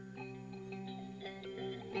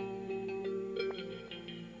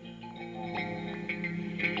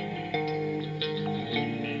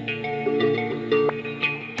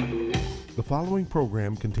following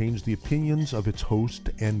program contains the opinions of its host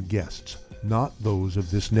and guests, not those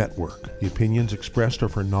of this network. The opinions expressed are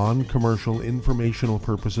for non-commercial informational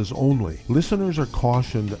purposes only. Listeners are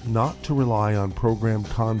cautioned not to rely on program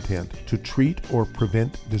content to treat or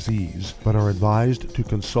prevent disease, but are advised to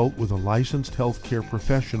consult with a licensed healthcare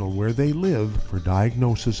professional where they live for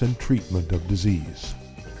diagnosis and treatment of disease.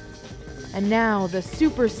 And now, the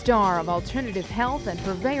superstar of alternative health and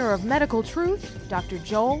purveyor of medical truth, Dr.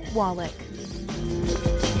 Joel Wallach.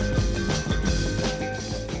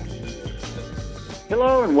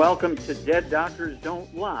 Hello and welcome to Dead Doctors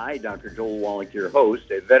Don't Lie. Dr. Joel Wallach, your host,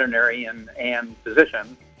 a veterinarian and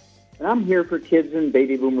physician. And I'm here for kids and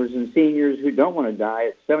baby boomers and seniors who don't want to die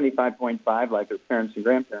at 75.5 like their parents and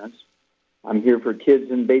grandparents. I'm here for kids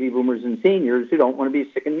and baby boomers and seniors who don't want to be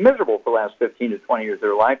sick and miserable for the last 15 to 20 years of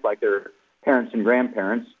their life like their parents and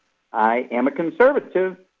grandparents. I am a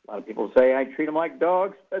conservative. A lot of people say I treat them like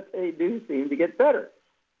dogs, but they do seem to get better.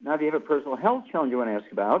 Now, if you have a personal health challenge you want to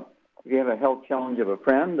ask about, if you have a health challenge of a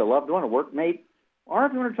friend, a loved one, a workmate, or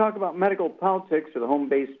if you want to talk about medical politics or the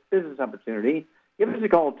home-based business opportunity, give us a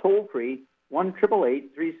call toll-free,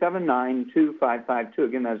 1-888-379-2552.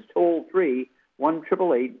 Again, that's toll-free,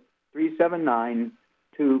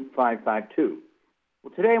 1-888-379-2552.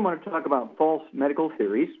 Well, today I want to talk about false medical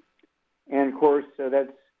theories. And, of course,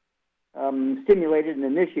 that's stimulated and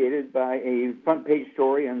initiated by a front-page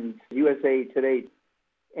story in USA Today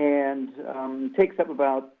and takes up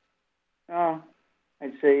about,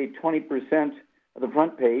 I'd say, 20% of the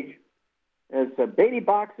front page. It's baby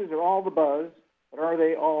boxes are all the buzz, but are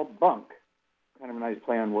they all bunk? Kind of a nice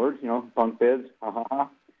play on words, bunk beds, ha, ha, ha.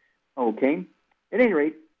 Okay. At any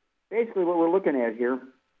rate, basically what we're looking at here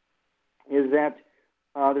is that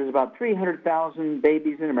there's about 300,000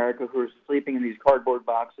 babies in America who are sleeping in these cardboard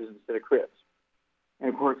boxes instead of cribs. And,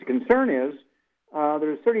 of course, the concern is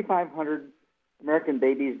there's 3,500 American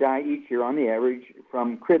babies die each year on the average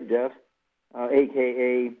from crib death,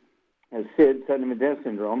 a.k.a. SID, sudden infant death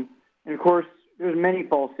syndrome. And, of course, there's many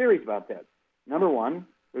false theories about that. Number one,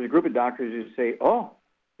 there's a group of doctors who say,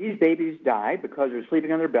 these babies die because they're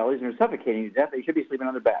sleeping on their bellies and they're suffocating to death. They should be sleeping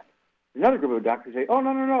on their back. Another group of doctors say,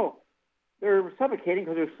 no. They're suffocating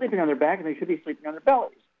because they're sleeping on their back and they should be sleeping on their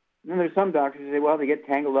bellies. And then there's some doctors who say, they get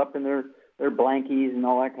tangled up in their blankies and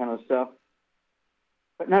all that kind of stuff.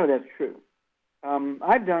 But none of that's true.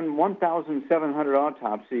 I've done 1,700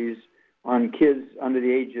 autopsies on kids under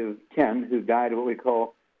the age of 10 who died of what we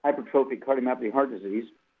call hypertrophic cardiomyopathy heart disease.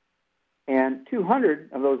 And 200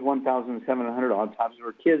 of those 1,700 autopsies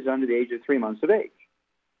were kids under the age of 3 months of age.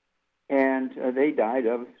 And they died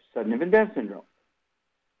of sudden infant death syndrome,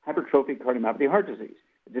 hypertrophic cardiomyopathy heart disease,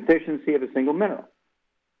 a deficiency of a single mineral.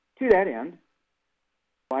 To that end,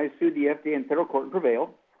 I sued the FDA in federal court and prevailed.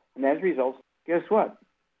 And as a result, guess what?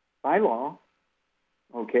 By law,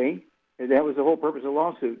 that was the whole purpose of the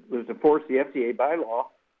lawsuit, was to force the FDA by law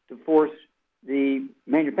to force the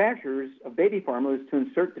manufacturers of baby formulas to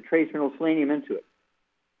insert the trace mineral selenium into it.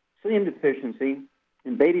 Selenium deficiency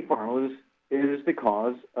in baby formulas is the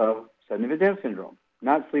cause of sudden infant death syndrome.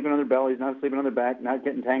 Not sleeping on their bellies, not sleeping on their back, not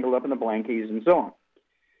getting tangled up in the blankies, and so on.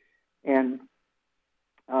 And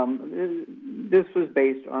this was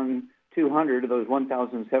based on 200 of those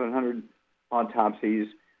 1,700 autopsies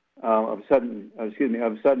of sudden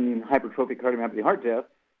hypertrophic cardiomyopathy heart death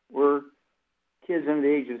were kids under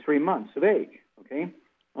the age of 3 months of age. Okay,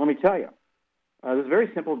 let me tell you, this is a very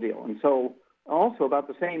simple deal. And so, also about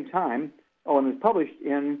the same time, and it was published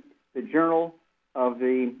in the Journal of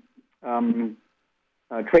the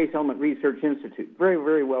Trace Element Research Institute, very,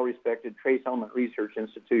 very well-respected Trace Element Research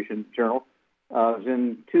Institution journal. It was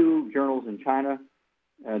in 2 journals in China,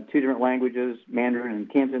 2 different languages, Mandarin and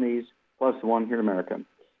Cantonese, plus the one here in America.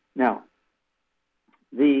 Now,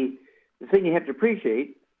 the thing you have to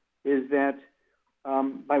appreciate is that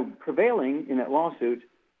by prevailing in that lawsuit,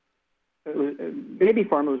 baby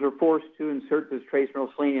formulas were forced to insert this trace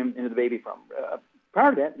mineral selenium into the baby formula.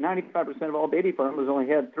 Prior to that, 95% of all baby formulas only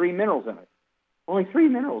had 3 minerals in it. Only 3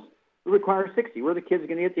 minerals. We require 60. Where are the kids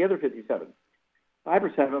going to get the other 57?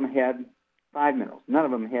 5% of them had 5 minerals. None of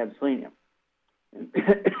them had selenium.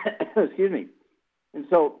 Excuse me. And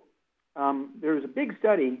so there was a big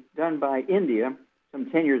study done by India some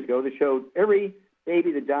 10 years ago that showed every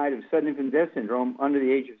baby that died of sudden infant death syndrome under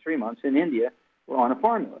the age of 3 months in India were on a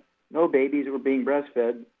formula. No babies that were being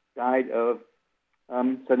breastfed died of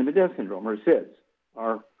sudden infant death syndrome, or SIDS,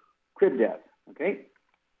 or crib death. Okay?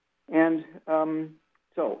 And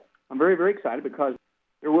so I'm very, very excited because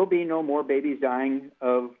there will be no more babies dying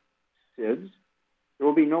of SIDS. There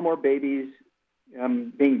will be no more babies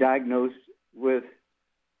being diagnosed with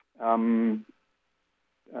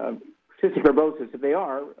cystic fibrosis. If they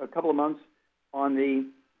are, a couple of months on the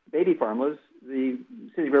baby formulas, the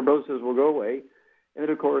cystic fibrosis will go away. And then,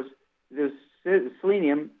 of course, this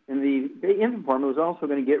selenium in the infant formula is also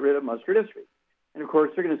going to get rid of muscular dystrophy. And, of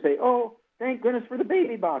course, they're going to say, oh, thank goodness for the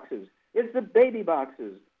baby boxes. It's the baby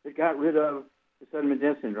boxes that got rid of the sudden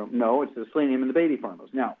death syndrome. No, it's the selenium in the baby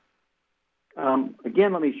formulas. Now,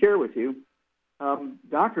 again, let me share with you,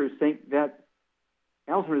 doctors think that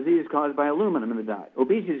Alzheimer's disease is caused by aluminum in the diet.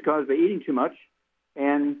 Obesity is caused by eating too much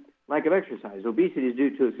and lack of exercise. Obesity is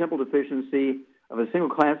due to a simple deficiency of a single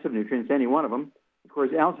class of nutrients, any one of them. Of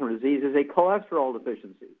course, Alzheimer's disease is a cholesterol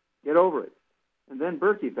deficiency. Get over it. And then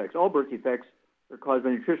birth defects. All birth defects are caused by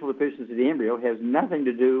nutritional deficiency of the embryo. It has nothing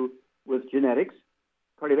to do with genetics.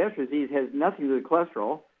 Cardiovascular disease has nothing to do with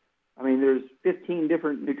cholesterol. I mean, there's 15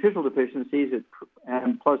 different nutritional deficiencies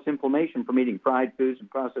and plus inflammation from eating fried foods and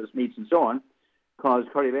processed meats and so on cause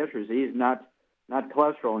cardiovascular disease, not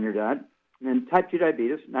cholesterol in your diet. And then type 2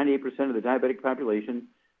 diabetes, 98% of the diabetic population,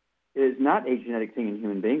 is not a genetic thing in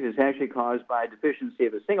human beings. It's actually caused by a deficiency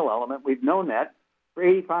of a single element. We've known that for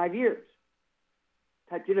 85 years.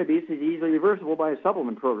 Type 2 diabetes is easily reversible by a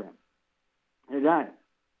supplement program and a diet.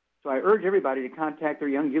 So I urge everybody to contact their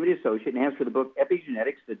Youngevity associate and ask for the book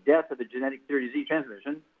Epigenetics, The Death of the Genetic Theory of Disease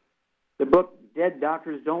Transmission, the book Dead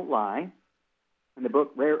Doctors Don't Lie, and the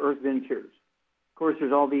book Rare Earth Bin Cures. Of course,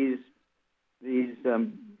 there's all these CDs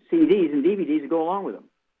and DVDs that go along with them.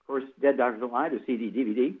 Of course, Dead Doctors Don't Lie, the CD,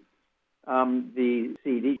 DVD. The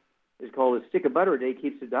CD is called A Stick of Butter a Day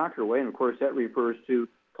Keeps the Doctor Away, and of course that refers to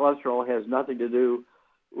cholesterol, has nothing to do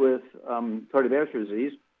with cardiovascular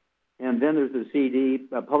disease. And then there's the CD,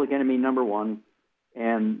 Public Enemy Number 1,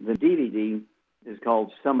 and the DVD is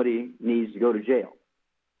called Somebody Needs to Go to Jail.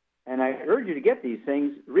 And I urge you to get these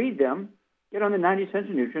things, read them, get on the 90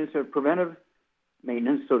 essential nutrients of preventive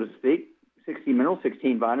maintenance, so to speak, 60 minerals,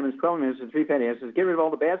 16 vitamins, 12 minutes, and 3 fatty acids. Get rid of all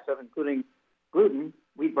the bad stuff, including gluten,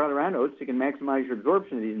 wheat, butter, and oats. You can maximize your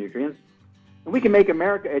absorption of these nutrients. And we can make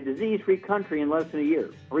America a disease-free country in less than a year.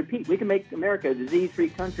 I repeat, we can make America a disease-free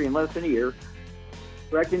country in less than a year,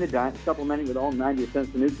 correcting the diet, supplementing with all 90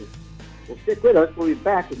 essential nutrients. Well, stick with us. We'll be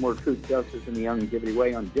back with more truth, justice, and the Youngevity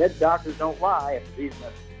way on Dead Doctors Don't Lie after these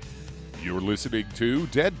messages. You're listening to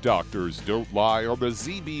Dead Doctors Don't Lie on the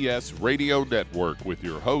ZBS Radio Network with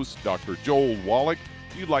your host, Dr. Joel Wallach.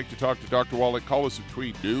 If you'd like to talk to Dr. Wallach, call us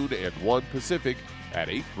between noon and 1 Pacific at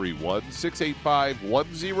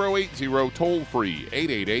 831-685-1080, toll free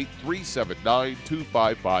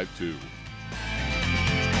 888-379-2552.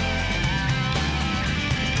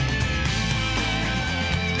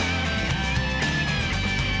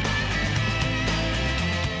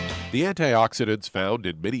 The antioxidants found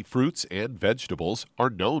in many fruits and vegetables are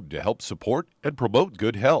known to help support and promote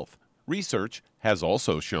good health. Research has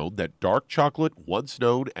also shown that dark chocolate, once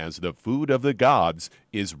known as the food of the gods,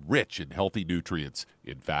 is rich in healthy nutrients.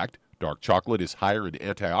 In fact, dark chocolate is higher in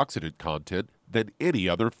antioxidant content than any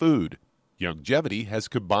other food. Youngevity has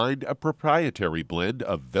combined a proprietary blend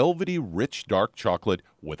of velvety rich dark chocolate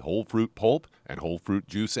with whole fruit pulp and whole fruit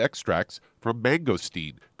juice extracts from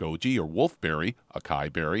mangosteen, goji or wolfberry, acai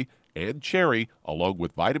berry, and cherry, along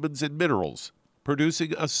with vitamins and minerals,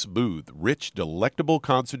 producing a smooth, rich, delectable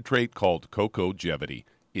concentrate called Cocogevity.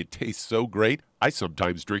 It tastes so great, I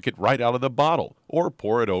sometimes drink it right out of the bottle or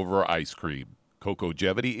pour it over ice cream.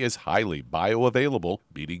 Cocogevity is highly bioavailable,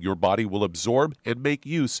 meaning your body will absorb and make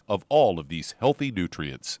use of all of these healthy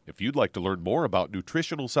nutrients. If you'd like to learn more about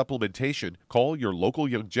nutritional supplementation, call your local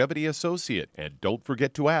Youngevity associate, and don't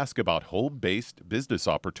forget to ask about home-based business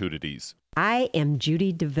opportunities. I am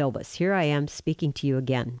Judy DeVilbus. Here I am speaking to you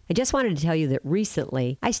again. I just wanted to tell you that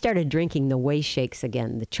recently I started drinking the Whey Shakes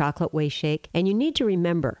again, the chocolate Whey Shake. And you need to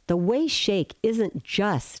remember, the Whey Shake isn't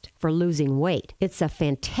just for losing weight. It's a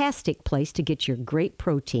fantastic place to get your great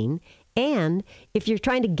protein. And if you're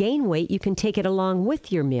trying to gain weight, you can take it along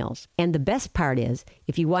with your meals. And the best part is,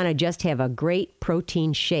 if you want to just have a great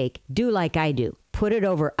protein shake, do like I do. Put it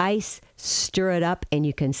over ice, stir it up, and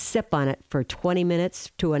you can sip on it for 20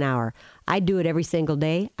 minutes to an hour. I do it every single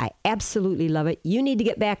day. I absolutely love it. You need to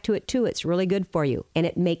get back to it too. It's really good for you. And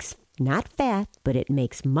it makes not fat, but it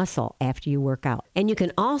makes muscle after you work out. And you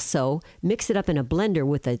can also mix it up in a blender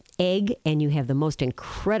with an egg, and you have the most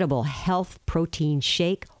incredible health protein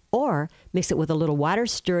shake. Or mix it with a little water,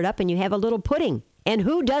 stir it up, and you have a little pudding. And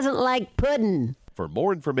who doesn't like pudding? For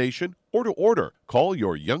more information or to order, call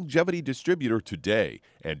your Youngevity distributor today.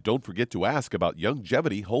 And don't forget to ask about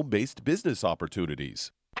Youngevity home-based business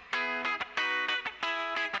opportunities.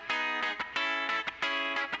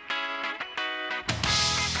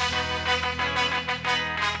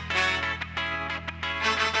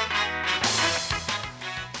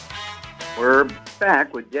 We're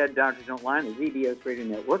back with Dead Doctors Don't Lie on the ZBS Radio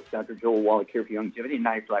Network. Dr. Joel Wallach here for Youngevity,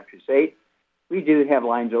 95 Crusade. We do have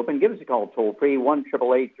lines open. Give us a call toll-free,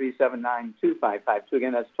 1-888-379-2552.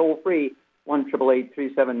 Again, that's toll-free,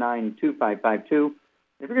 1-888-379-2552.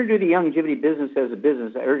 If you're going to do the Youngevity business as a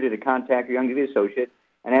business, I urge you to contact your Youngevity associate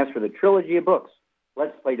and ask for the trilogy of books,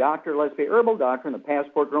 Let's Play Doctor, Let's Play Herbal Doctor, and the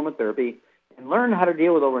Passport Aromatherapy, and learn how to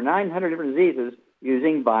deal with over 900 different diseases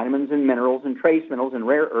using vitamins and minerals and trace minerals and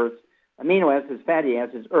rare earths, amino acids, fatty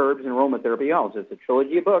acids, herbs, and aromatherapy oils. It's a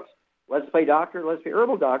trilogy of books. Let's Play Doctor, Let's Play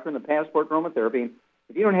Herbal Doctor, and the Passport Aromatherapy.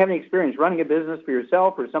 If you don't have any experience running a business for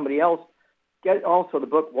yourself or somebody else, get also the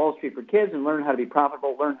book Wall Street for Kids and learn how to be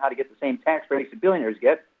profitable, learn how to get the same tax breaks that billionaires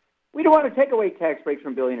get. We don't want to take away tax breaks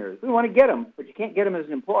from billionaires. We want to get them, but you can't get them as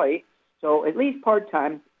an employee. So at least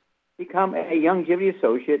part-time, become a Youngevity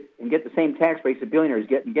associate and get the same tax breaks that billionaires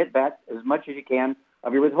get and get back as much as you can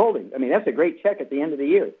of your withholding. I mean, that's a great check at the end of the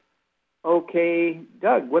year. Okay,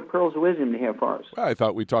 Doug, what pearls of wisdom do you have for us? Well, I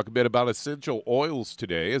thought we'd talk a bit about essential oils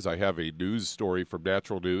today, as I have a news story from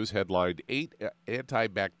Natural News headlined 8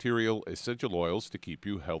 antibacterial essential oils to keep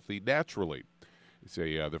you healthy naturally. It's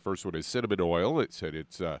the first one is cinnamon oil. It said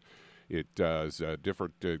it does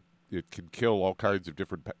different. It can kill all kinds of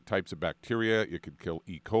different types of bacteria. It can kill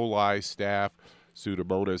E. coli, staph,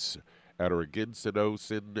 Pseudomonas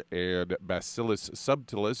aeruginosin, and Bacillus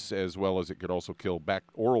subtilis, as well as it can also kill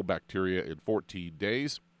oral bacteria in 14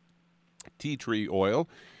 days. Tea tree oil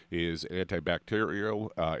is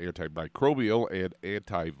antibacterial, antimicrobial, and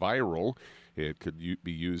antiviral. It can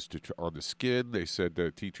be used on the skin. They said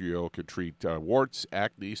that tea tree oil can treat warts,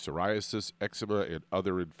 acne, psoriasis, eczema, and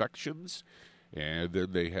other infections. And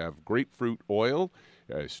then they have grapefruit oil,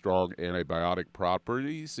 strong antibiotic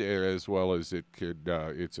properties, as well as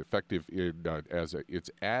it's effective it's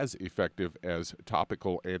as effective as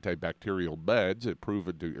topical antibacterial meds. It's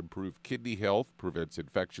proven to improve kidney health, prevents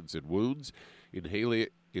infections and wounds.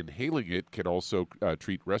 Inhaling it can also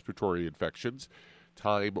treat respiratory infections.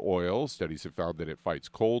 Thyme oil, studies have found that it fights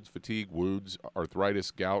colds, fatigue, wounds,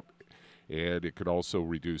 arthritis, gout, and it can also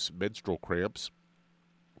reduce menstrual cramps.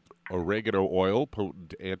 Oregano oil,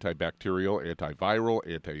 potent antibacterial, antiviral,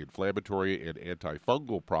 anti-inflammatory, and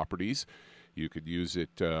antifungal properties. You can use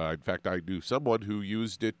it. In fact, I knew someone who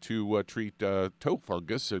used it to treat toe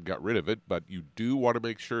fungus and got rid of it, but you do want to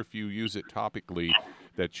make sure if you use it topically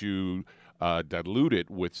that you dilute it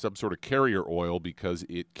with some sort of carrier oil because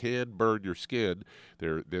it can burn your skin.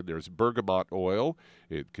 Then there's bergamot oil.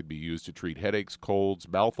 It can be used to treat headaches, colds,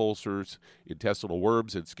 mouth ulcers, intestinal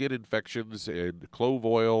worms, and skin infections. And clove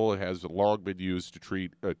oil has long been used to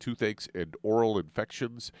treat toothaches and oral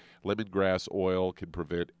infections. Lemongrass oil can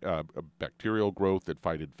prevent bacterial growth and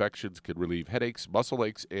fight infections, can relieve headaches, muscle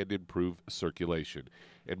aches, and improve circulation.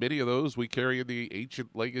 And many of those we carry in the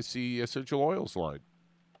Ancient Legacy Essential Oils line.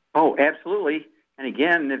 Oh, absolutely. And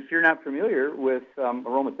again, if you're not familiar with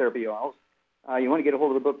aromatherapy oils, you want to get a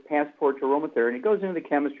hold of the book Passport to Aromatherapy, and it goes into the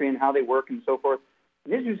chemistry and how they work and so forth.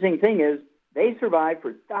 And the interesting thing is they survived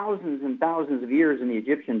for thousands and thousands of years in the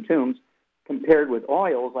Egyptian tombs compared with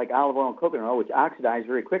oils like olive oil and coconut oil, which oxidize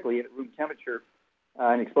very quickly at room temperature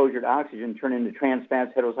and exposure to oxygen, turn into trans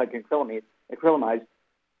fats, heterocyclic acrylamides.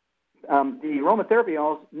 The aromatherapy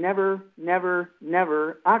oils never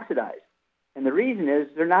oxidize. And the reason is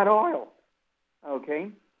they're not oil,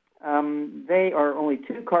 okay? They are only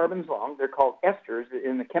 2 carbons long. They're called esters.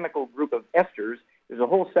 In the chemical group of esters, there's a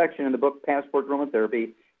whole section in the book Passport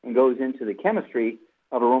Aromatherapy and goes into the chemistry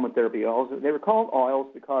of aromatherapy oils. They were called oils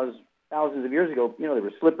because thousands of years ago, they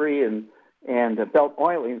were slippery and felt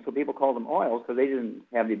oily, and so people called them oils because they didn't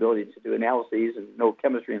have the ability to do analyses and know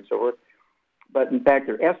chemistry and so forth. But in fact,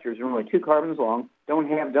 they're esters. They're only 2 carbons long, don't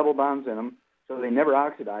have double bonds in them. So they never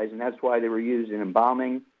oxidize, and that's why they were used in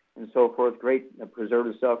embalming and so forth, great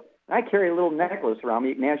preservative stuff. And I carry a little necklace around me.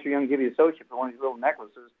 You can ask your Youngevity associate for one of these little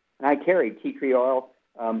necklaces. And I carry tea tree oil,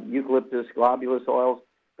 eucalyptus, globulus oils.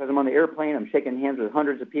 Because I'm on the airplane, I'm shaking hands with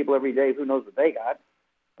hundreds of people every day. Who knows what they got?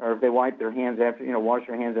 Or if they wipe their hands after, wash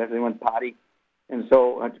their hands after they went potty. And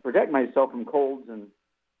so to protect myself from colds and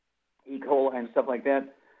E. coli and stuff like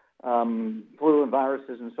that, flu and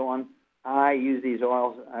viruses and so on, I use these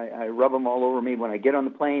oils. I rub them all over me when I get on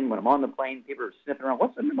the plane. When I'm on the plane, people are sniffing around.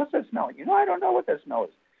 What's that smell? I don't know what that smell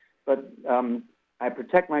is. But I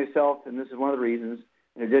protect myself, and this is one of the reasons,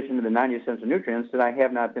 in addition to the 90 essential nutrients, that I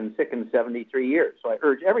have not been sick in 73 years. So I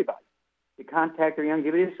urge everybody to contact their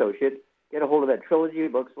Youngevity associate, get a hold of that trilogy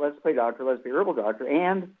of books, Let's Play Doctor, Let's Be Herbal Doctor,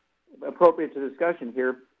 and, appropriate to discussion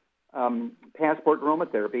here, Passport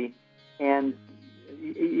Aromatherapy, and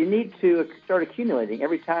you need to start accumulating.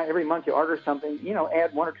 Every month you order something,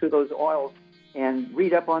 add 1 or 2 of those oils and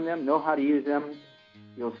read up on them, know how to use them.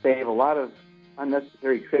 You'll save a lot of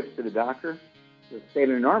unnecessary trips to the doctor. You'll save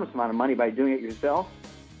an enormous amount of money by doing it yourself.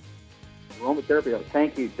 Aromatherapy.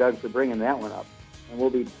 Thank you, Doug, for bringing that one up. And we'll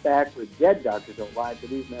be back with Dead Doctors Don't Lie for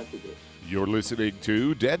these messages. You're listening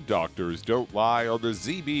to Dead Doctors Don't Lie on the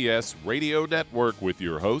ZBS Radio Network with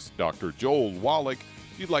your host, Dr. Joel Wallach.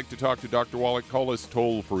 If you'd like to talk to Dr. Wallach, call us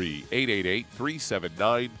toll-free,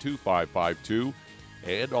 888-379-2552,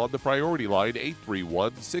 and on the priority line,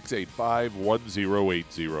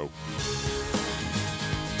 831-685-1080.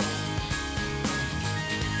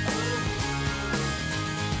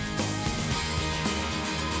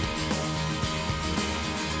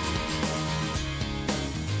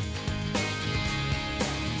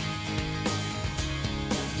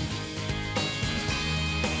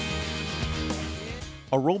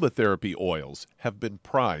 Aromatherapy oils have been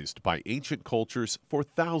prized by ancient cultures for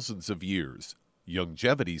thousands of years.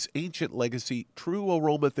 Youngevity's ancient legacy, True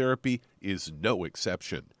Aromatherapy, is no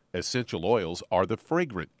exception. Essential oils are the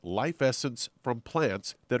fragrant life essence from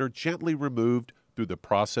plants that are gently removed through the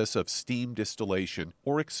process of steam distillation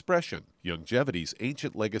or expression. Youngevity's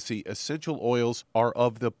ancient legacy essential oils are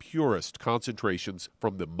of the purest concentrations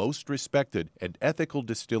from the most respected and ethical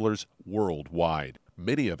distillers worldwide.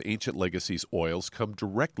 Many of Ancient Legacy's oils come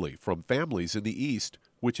directly from families in the East,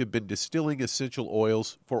 which have been distilling essential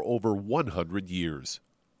oils for over 100 years.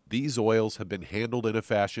 These oils have been handled in a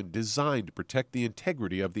fashion designed to protect the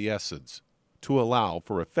integrity of the essence, to allow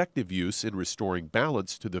for effective use in restoring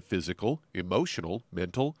balance to the physical, emotional,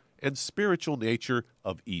 mental, and spiritual nature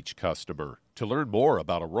of each customer. To learn more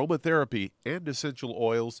about aromatherapy and essential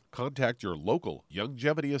oils, contact your local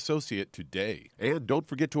Youngevity associate today. And don't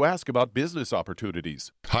forget to ask about business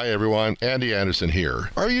opportunities. Hi everyone, Andy Anderson here.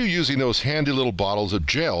 Are you using those handy little bottles of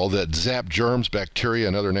gel that zap germs, bacteria,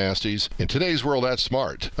 and other nasties? In today's world, that's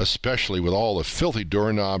smart, especially with all the filthy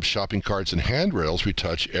doorknobs, shopping carts, and handrails we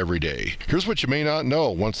touch every day. Here's what you may not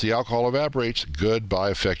know. Once the alcohol evaporates,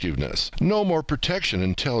 goodbye effectiveness. No more protection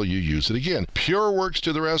until you use it again. PureWorks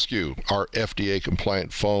to the rescue. Our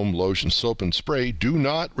FDA-compliant foam, lotion, soap, and spray do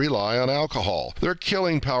not rely on alcohol. Their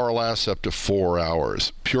killing power lasts up to 4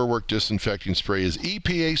 hours. PureWorks disinfecting spray is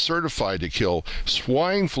EPA certified to kill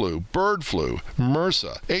swine flu, bird flu,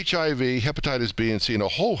 MRSA, HIV, hepatitis B and C, and a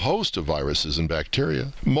whole host of viruses and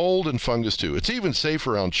bacteria. Mold and fungus too. It's even safe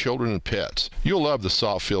around children and pets. You'll love the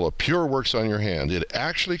soft feel of PureWorks on your hand. It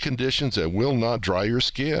actually conditions and will not dry your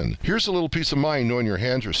skin. Here's a little peace of mind knowing your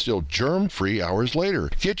hands are still germ-free hours later.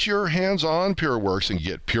 Get your hands on PureWorks and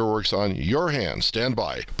get PureWorks on your hands. Stand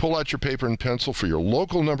by. Pull out your paper and pencil for your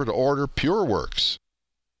local number to order PureWorks.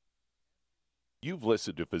 You've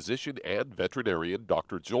listened to physician and veterinarian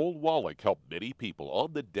Dr. Joel Wallach help many people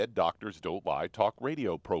on the Dead Doctors Don't Lie talk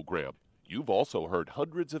radio program. You've also heard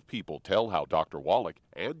hundreds of people tell how Dr. Wallach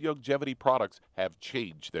and Youngevity products have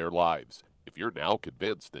changed their lives. If you're now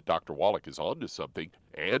convinced that Dr. Wallach is onto something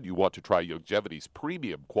and you want to try Youngevity's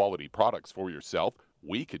premium quality products for yourself,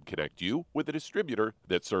 we can connect you with a distributor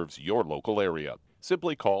that serves your local area.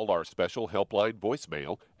 Simply call our special helpline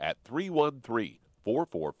voicemail at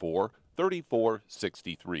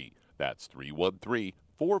 313-444-3463. That's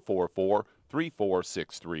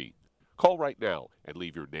 313-444-3463. Call right now and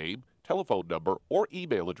leave your name, telephone number, or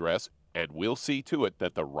email address, and we'll see to it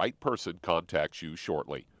that the right person contacts you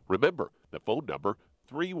shortly. Remember, the phone number,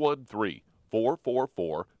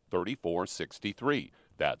 313-444-3463.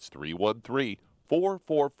 That's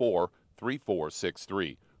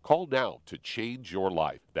 313-444-3463. Call now to change your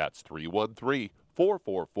life. That's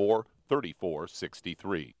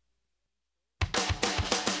 313-444-3463.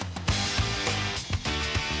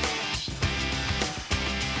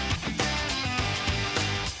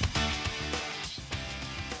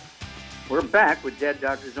 We're back with Dead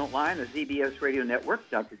Doctors Don't Lie on the ZBS Radio Network.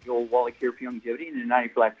 Dr. Joel Wallach here for Youngevity and the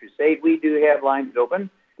 90 Black Crusade. We do have lines open.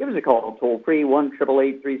 Give us a call, toll-free,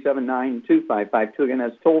 1-888-379-2552. Again,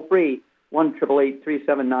 that's toll-free,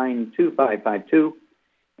 1-888-379-2552.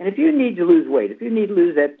 And if you need to lose weight, if you need to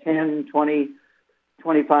lose that 10, 20,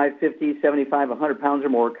 25, 50, 75, 100 pounds or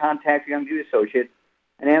more, contact your Youngevity associate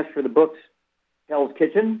and ask for the books Hell's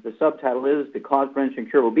Kitchen. The subtitle is The Cause, Prevention, and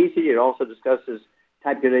Cure of Obesity. It also discusses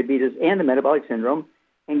type 2 diabetes and the metabolic syndrome.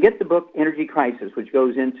 And get the book Energy Crisis, which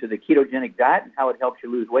goes into the ketogenic diet and how it helps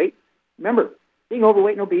you lose weight. Remember, being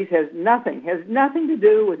overweight and obese has nothing to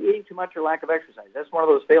do with eating too much or lack of exercise. That's one of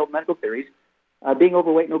those failed medical theories. Being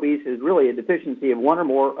overweight and obese is really a deficiency of one or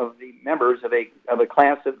more of the members of a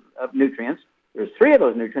class of nutrients. There's 3 of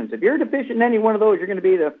those nutrients. If you're deficient in any one of those, you're going to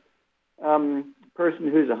be the person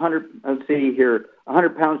who's 100 pounds,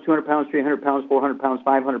 200 pounds, 300 pounds, 400 pounds,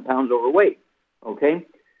 500 pounds overweight. Okay?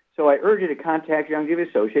 So I urge you to contact your Youngevity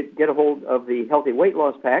associate, get a hold of the Healthy Weight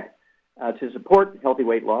Loss Pack to support healthy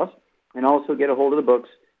weight loss, and also get a hold of the books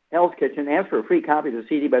Hell's Kitchen. Ask for a free copy of the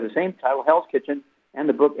CD by the same title, Hell's Kitchen, and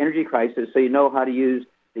the book Energy Crisis, so you know how to use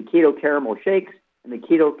the keto caramel shakes and the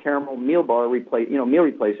keto caramel meal bar meal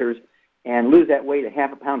replacers, and lose that weight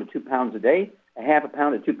 1/2 pound to 2 pounds a day, 1/2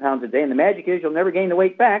 pound to 2 pounds a day. And the magic is you'll never gain the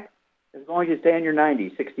weight back as long as you stay on your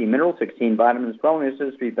 90. 16 minerals, 16 vitamins, 12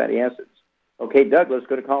 nutrients, 3 fatty acids. Okay, Doug, let's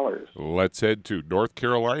go to callers. Let's head to North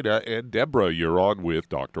Carolina, and Deborah, you're on with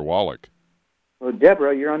Dr. Wallach. Well,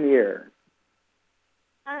 Deborah, you're on the air.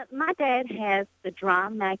 My dad has the dry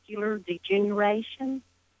macular degeneration,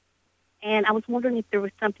 and I was wondering if there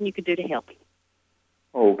was something you could do to help him.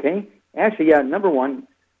 Okay. Actually, yeah, number one,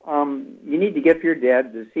 you need to get for your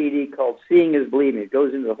dad the CD called Seeing is Believing. It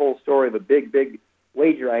goes into the whole story of a big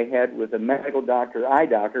wager I had with a medical doctor, eye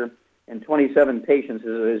doctor, and 27 patients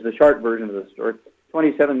is the short version of the story.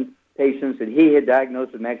 27 patients that he had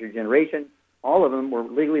diagnosed with macular degeneration. All of them were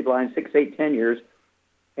legally blind 6, 8, 10 years.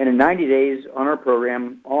 And in 90 days on our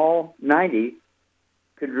program, all 90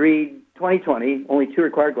 could read 20/20, only 2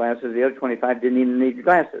 required glasses. The other 25 didn't even need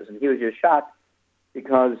glasses. And he was just shocked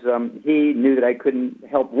because he knew that I couldn't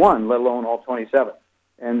help one, let alone all 27.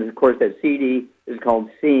 And, of course, that CD is called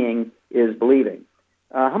Seeing is Believing.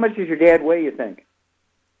 How much does your dad weigh, you think?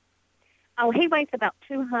 Oh, he weighs about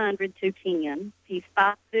 200, 210. He's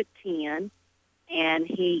 5'10", and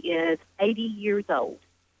he is 80 years old.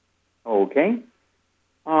 Okay.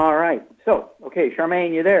 All right. So, okay,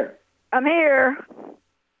 Charmaine, you there? I'm here.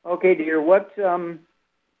 Okay, dear. What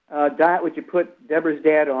diet would you put Deborah's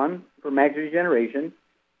dad on for macular degeneration,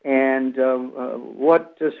 and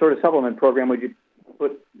what sort of supplement program would you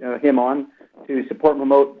put him on to support and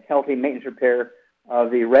promote healthy maintenance repair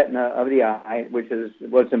of the retina of the eye, which is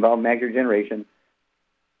what's involved in macular degeneration?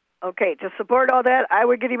 Okay, to support all that, I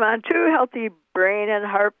would get him on 2 healthy brain and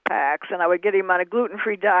heart packs, and I would get him on a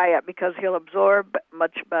gluten-free diet because he'll absorb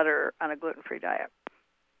much better on a gluten-free diet.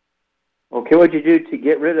 Okay, what would you do to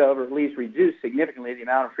get rid of or at least reduce significantly the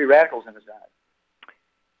amount of free radicals in his diet?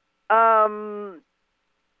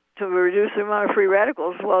 To reduce the amount of free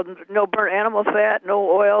radicals, well, no burnt animal fat,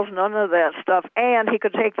 no oils, none of that stuff. And he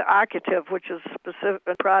could take the Occutive, which is a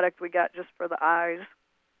specific product we got just for the eyes.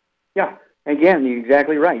 Yeah, again, you're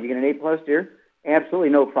exactly right. You get an A+, dear. Absolutely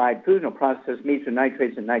no fried food, no processed meats with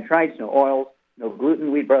nitrates and nitrites, no oils, no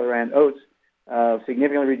gluten, wheat, barley, and oats.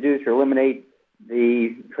 Significantly reduce or eliminate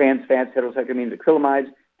the trans fats, heterocyclamines,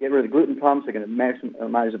 acrylamides. Get rid of the gluten pumps. They're going to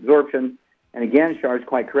maximize absorption. And again, Char's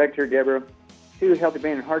quite correct here, Deborah. 2 healthy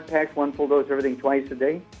brain and heart packs, 1 full dose of everything twice a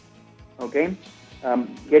day. Okay?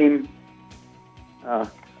 Get him,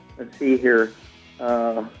 let's see here.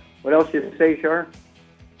 What else did you say, Char?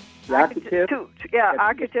 The Occutive?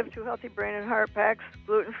 Occutive, 2 healthy brain and heart packs,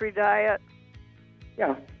 gluten-free diet.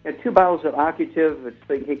 Yeah, 2 bottles of Occutive. It's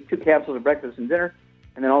like take 2 capsules of breakfast and dinner.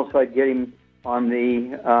 And then also I'd get him on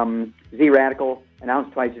the Z-Radical, an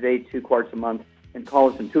ounce twice a day, 2 quarts a month, and call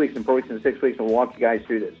us in 2 weeks and 4 weeks and 6 weeks, and we'll walk you guys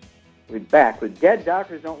through this. We'll be back with Dead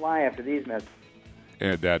Doctors Don't Lie after these messages.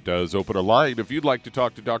 And that does open a line. If you'd like to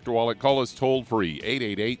talk to Dr. Wallach, call us toll-free,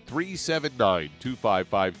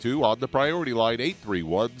 888-379-2552. On the priority line,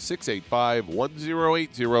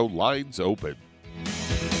 831-685-1080. Lines open.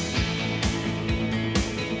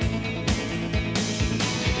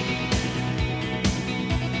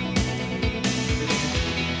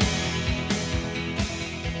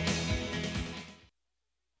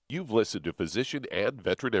 You've listened to physician and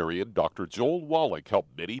veterinarian Dr. Joel Wallach help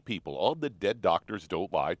many people on the Dead Doctors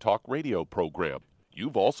Don't Lie talk radio program.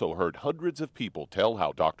 You've also heard hundreds of people tell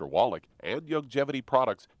how Dr. Wallach and Youngevity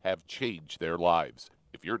products have changed their lives.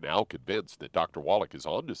 If you're now convinced that Dr. Wallach is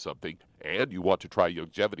onto something and you want to try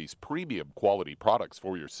Youngevity's premium quality products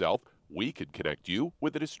for yourself, we can connect you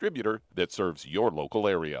with a distributor that serves your local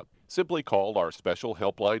area. Simply call our special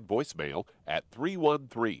helpline voicemail at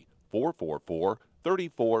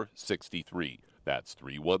 313-444-3463. That's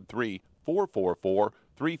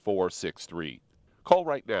 313-444-3463. Call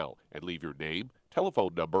right now and leave your name,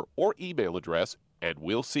 telephone number, or email address, and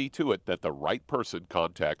we'll see to it that the right person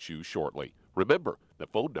contacts you shortly. Remember, the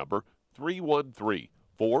phone number,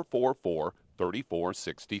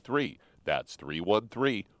 313-444-3463. That's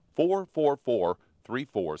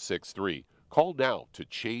 313-444-3463. Call now to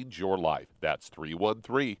change your life. That's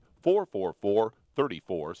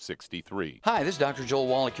 313-444-3463. Hi, this is Dr. Joel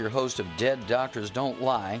Wallach, your host of Dead Doctors Don't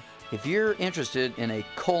Lie. If you're interested in a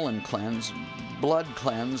colon cleanse, blood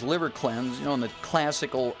cleanse, liver cleanse, in the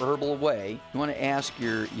classical herbal way, you want to ask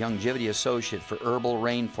your Youngevity associate for Herbal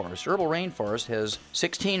Rainforest. Herbal Rainforest has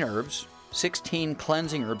 16 herbs, 16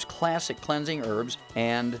 cleansing herbs, classic cleansing herbs,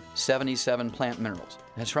 and 77 plant minerals.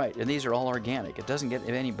 That's right, and these are all organic. It doesn't get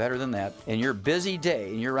any better than that. In your busy day,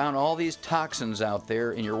 and you're around all these toxins out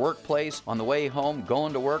there in your workplace, on the way home,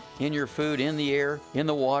 going to work, in your food, in the air, in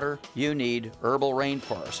the water, you need Herbal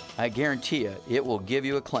Rainforest. I guarantee you, it will give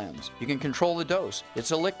you a cleanse. You can control the dose.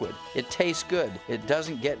 It's a liquid. It tastes good. It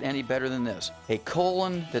doesn't get any better than this. A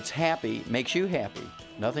colon that's happy makes you happy.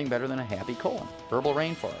 Nothing better than a happy colon. Herbal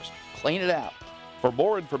Rainforest. Clean it out. For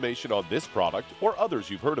more information on this product or others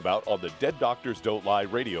you've heard about on the Dead Doctors Don't Lie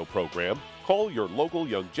radio program, call your local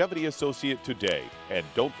Youngevity associate today. And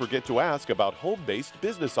don't forget to ask about home-based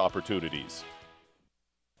business opportunities.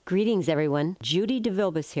 Greetings, everyone. Judy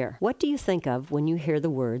DeVilbus here. What do you think of when you hear the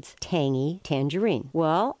words tangy tangerine?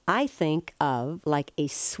 Well, I think of like a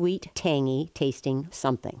sweet, tangy tasting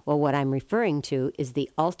something. Well, what I'm referring to is the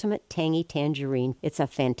Ultimate Tangy Tangerine. It's a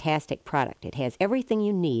fantastic product. It has everything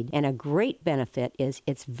you need, and a great benefit is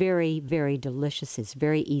it's very, very delicious. It's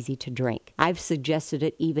very easy to drink. I've suggested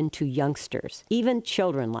it even to youngsters. Even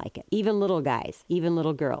children like it. Even little guys. Even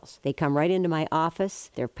little girls. They come right into my office.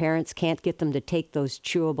 Their parents can't get them to take those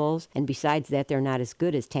chewables. And besides that, they're not as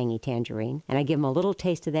good as Tangy Tangerine. And I give them a little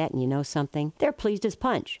taste of that, and you know something? They're pleased as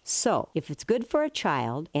punch. So, if it's good for a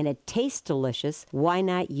child and it tastes delicious, why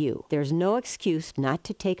not you? There's no excuse not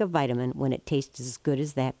to take a vitamin when it tastes as good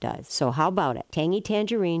as that does. So how about it? Tangy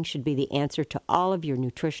Tangerine should be the answer to all of your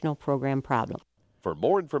nutritional program problems. For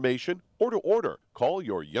more information or to order, call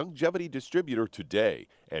your Youngevity distributor today.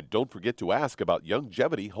 And don't forget to ask about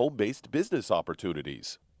Youngevity home-based business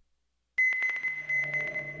opportunities.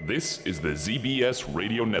 This is the ZBS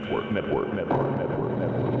Radio Network.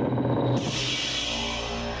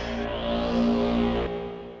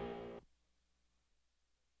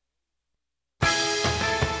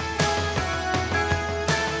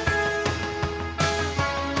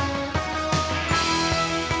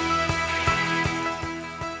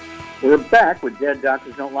 We're back with Dead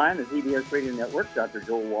Doctors Don't Lie on the ZBS Radio Network. Dr.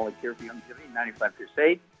 Joel Wallach here for Youngevity 95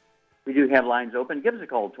 Crusade. We do have lines open. Give us a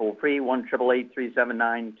call toll-free,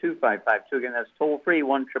 1-888-379-2552. Again, that's toll-free,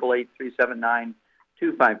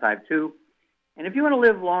 1-888-379-2552. And if you want to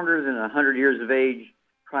live longer than 100 years of age,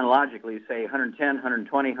 chronologically, say 110,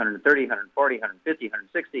 120, 130, 140, 150,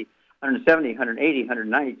 160, 170, 180,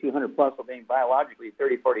 190, 200 plus, or being biologically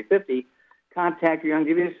 30, 40, 50, contact your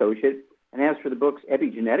Youngevity associate and ask for the books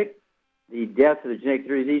Epigenetic, The Death of the Genetic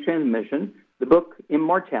Disease Transmission, the book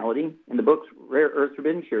Immortality, and the books Rare Earth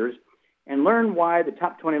Forbidden Cures, and learn why the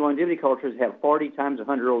top 20 longevity cultures have 40 times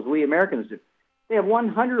 100-year-olds we Americans do. They have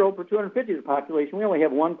 100-year-old per 250 of the population. We only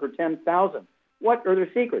have 1 per 10,000. What are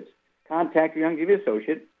their secrets? Contact your Youngevity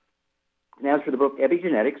associate and ask for the book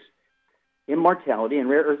Epigenetics, Immortality, and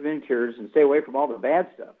Rare Earth Forbidden Cures, and stay away from all the bad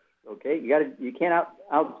stuff. Okay, you can't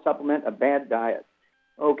out supplement a bad diet.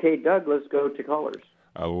 Okay, Doug, let's go to callers.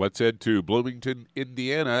 Let's head to Bloomington,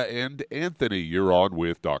 Indiana, and Anthony, you're on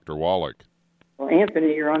with Dr. Wallach. Well,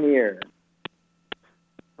 Anthony, you're on the air.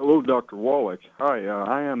 Hello, Dr. Wallach. Hi,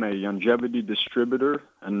 I am a Youngevity distributor,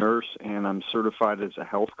 a nurse, and I'm certified as a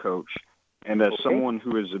health coach. And as someone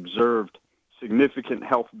who has observed significant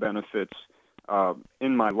health benefits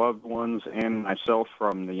in my loved ones and myself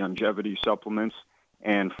from the Youngevity supplements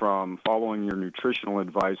and from following your nutritional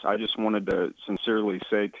advice, I just wanted to sincerely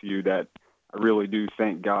say to you that I really do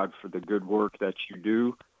thank God for the good work that you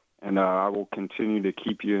do, and I will continue to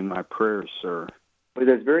keep you in my prayers, sir. Well,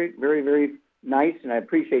 that's very, very, very nice, and I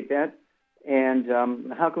appreciate that. And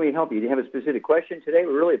how can we help you? Do you have a specific question today?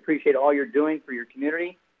 We really appreciate all you're doing for your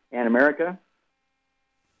community and America.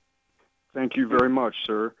 Thank you very much,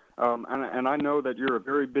 sir. And I know that you're a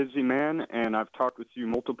very busy man, and I've talked with you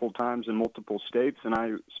multiple times in multiple states, and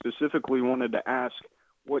I specifically wanted to ask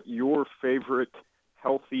what your favorite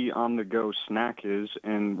healthy on-the-go snack is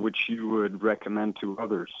and which you would recommend to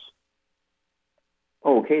others.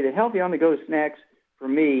 Okay, the healthy on-the-go snacks for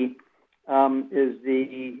me is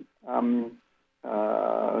the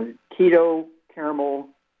keto caramel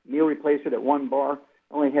meal replacer. That one bar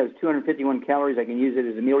only has 251 calories. I can use it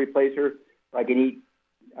as a meal replacer. I can eat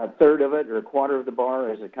a third of it or a quarter of the bar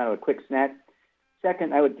as a kind of a quick snack.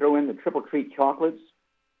 Second, I would throw in the Triple Treat chocolates,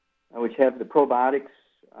 which have the probiotics,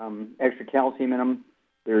 extra calcium in them.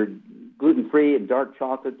 They're gluten-free and dark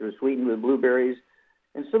chocolate. They're sweetened with blueberries.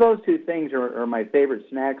 And so those two things are my favorite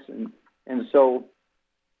snacks. And so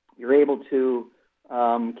you're able to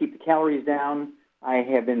keep the calories down. I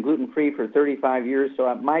have been gluten-free for 35 years,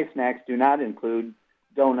 so my snacks do not include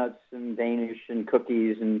donuts and Danish and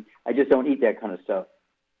cookies, and I just don't eat that kind of stuff.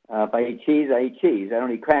 If I eat cheese, I eat cheese. I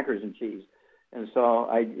don't eat crackers and cheese. And so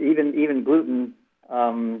I even gluten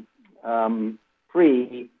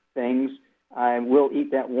free, things. I will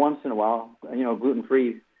eat that once in a while,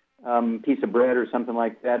 gluten-free piece of bread or something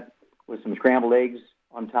like that with some scrambled eggs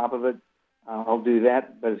on top of it. I'll do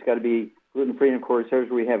that, but it's got to be gluten-free. And, of course, here's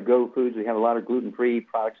where we have Go Foods. We have a lot of gluten-free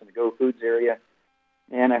products in the Go Foods area.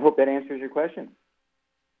 And I hope that answers your question.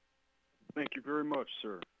 Thank you very much,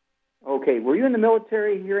 sir. Okay. Were you in the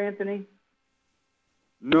military here, Anthony?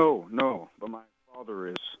 No, but my father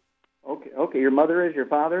is. Okay. Your mother is, your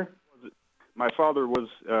father? My father was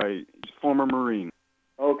a former Marine.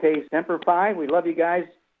 Okay, Semper Fi. We love you guys.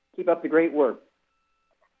 Keep up the great work.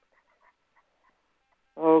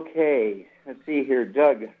 Okay, let's see here.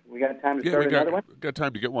 Doug, we got time to start another one? We've got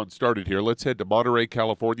time to get one started here. Let's head to Monterey,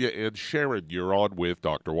 California. And Sharon, you're on with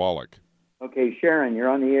Dr. Wallach. Okay, Sharon, you're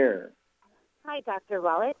on the air. Hi, Dr.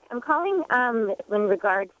 Wallach. I'm calling in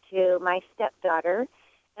regards to my stepdaughter.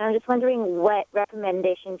 And I'm just wondering what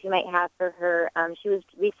recommendations you might have for her. She was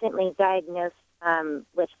recently diagnosed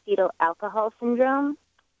with fetal alcohol syndrome.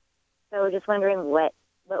 So we're just wondering what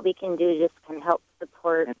we can do to just kind of help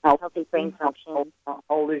support healthy brain function. How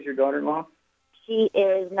old is your daughter-in-law? She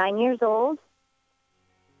is 9 years old.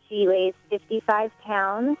 She weighs 55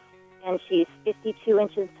 pounds, and she's 52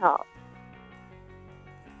 inches tall.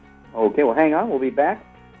 Okay, well, hang on. We'll be back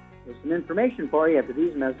with some information for you after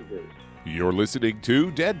these messages. You're listening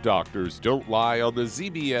to Dead Doctors Don't Lie on the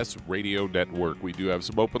ZBS Radio Network. We do have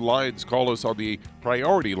some open lines. Call us on the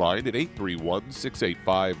priority line at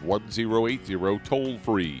 831-685-1080, toll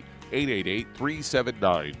free,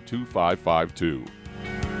 888-379-2552.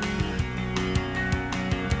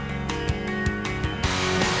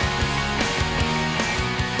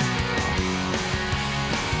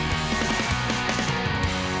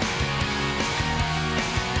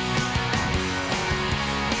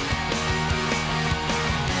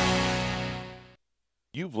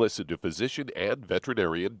 You've listened to physician and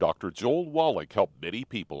veterinarian Dr. Joel Wallach help many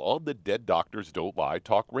people on the Dead Doctors Don't Lie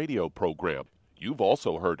talk radio program. You've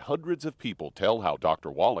also heard hundreds of people tell how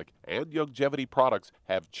Dr. Wallach and Youngevity products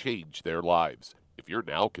have changed their lives. If you're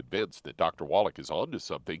now convinced that Dr. Wallach is onto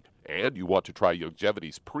something and you want to try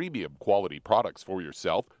Youngevity's premium quality products for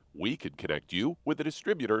yourself, we can connect you with a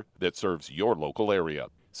distributor that serves your local area.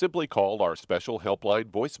 Simply call our special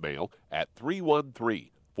helpline voicemail at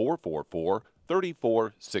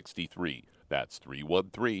 313-444-3463. That's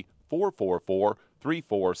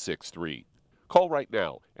 313-444-3463. Call right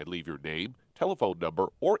now and leave your name, telephone number,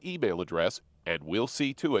 or email address, and we'll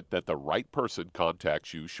see to it that the right person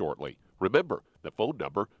contacts you shortly. Remember, the phone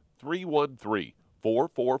number,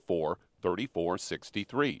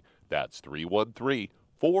 313-444-3463. That's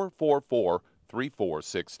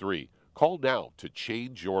 313-444-3463. Call now to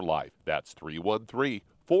change your life. That's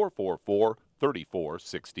 313-444-3463.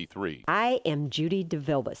 3463. I am Judy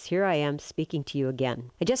DeVilbus. Here I am speaking to you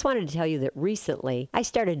again. I just wanted to tell you that recently I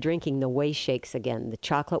started drinking the Whey Shakes again, the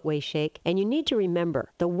chocolate Whey Shake. And you need to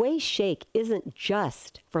remember, the Whey Shake isn't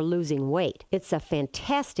just for losing weight. It's a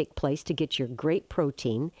fantastic place to get your great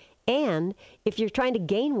protein. And if you're trying to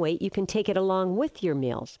gain weight, you can take it along with your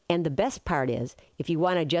meals. And the best part is, if you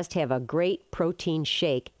want to just have a great protein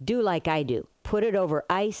shake, do like I do. Put it over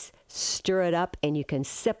ice, stir it up, and you can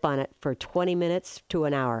sip on it for 20 minutes to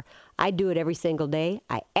an hour. I do it every single day.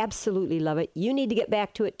 I absolutely love it. You need to get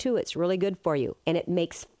back to it too. It's really good for you. And it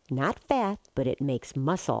makes not fat, but it makes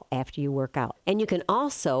muscle after you work out. And you can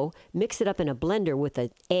also mix it up in a blender with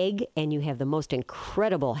an egg, and you have the most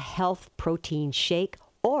incredible health protein shake.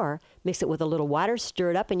 Or mix it with a little water,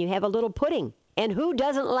 stir it up, and you have a little pudding. And who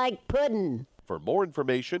doesn't like pudding? For more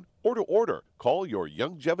information or to order, call your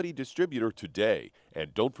Youngevity distributor today.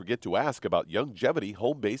 And don't forget to ask about Youngevity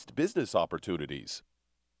home-based business opportunities.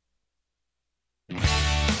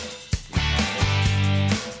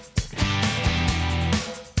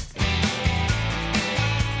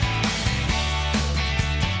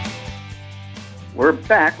 We're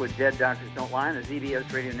back with Dead Doctors Don't Lie on the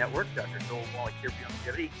ZBS Radio Network. Dr. Joel Wallach here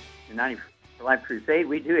for Youngevity, the 90 for Life Crusade.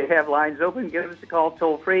 We do have lines open. Give us a call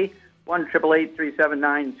toll-free,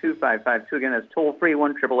 1-888-379-2552. Again, that's toll-free,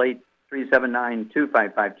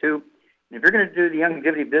 1-888-379-2552. And if you're going to do the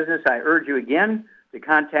Youngevity business, I urge you again to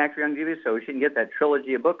contact your Youngevity Associate and get that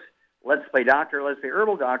trilogy of books, Let's Play Doctor, Let's Play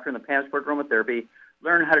Herbal Doctor, and the Passport Aromatherapy.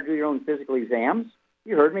 Learn how to do your own physical exams.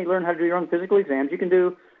 You heard me. Learn how to do your own physical exams. You can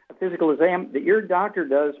do a physical exam that your doctor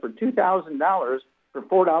does for $2,000 for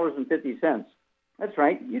 $4.50. That's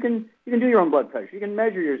right. You can do your own blood pressure. You can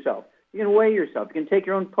measure yourself. You can weigh yourself. You can take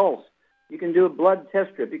your own pulse. You can do a blood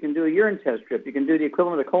test strip. You can do a urine test strip. You can do the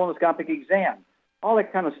equivalent of a colonoscopic exam. All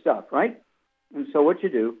that kind of stuff, right? And so what you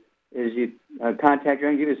do is you contact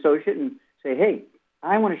your Youngevity associate and say, hey,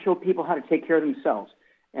 I want to show people how to take care of themselves.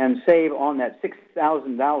 and save on that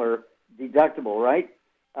 $6,000 deductible, right?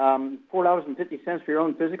 $4.50 for your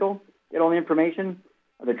own physical. Get all the information.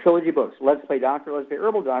 The trilogy books, Let's Play Doctor, Let's Play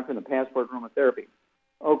Herbal Doctor, and the Passport Aromatherapy.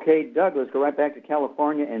 Okay, Doug, let's go right back to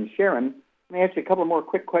California. And Sharon, let me ask you a couple more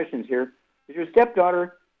quick questions here. Does your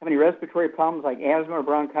stepdaughter have any respiratory problems like asthma or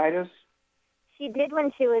bronchitis? She did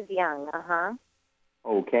when she was young,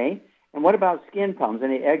 Okay. And what about skin problems?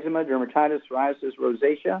 Any eczema, dermatitis, psoriasis,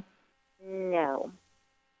 rosacea? No.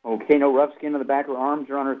 Okay, no rough skin on the back of her arms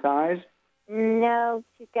or on her thighs? No,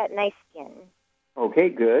 she's got nice skin. Okay,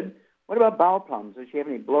 good. What about bowel problems? Does she have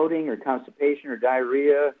any bloating or constipation or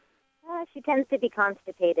diarrhea? She tends to be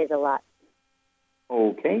constipated a lot.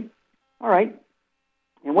 Okay. All right.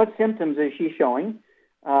 And what symptoms is she showing?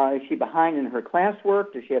 Is she behind in her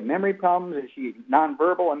classwork? Does she have memory problems? Is she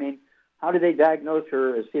nonverbal? I mean, how did they diagnose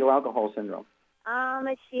her as fetal alcohol syndrome?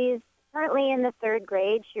 She's currently in the 3rd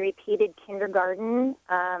grade. She repeated kindergarten,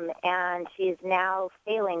 and she's now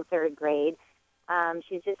failing 3rd grade.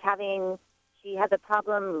 She has a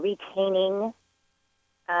problem retaining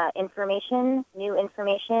new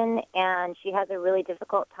information, and she has a really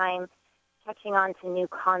difficult time catching on to new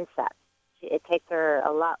concepts. It takes her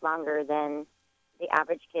a lot longer than the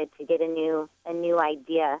average kid to get a new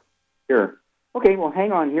idea. Sure. Okay, well,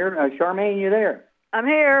 hang on here. Charmaine, you there? I'm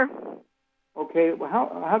here. Okay, well,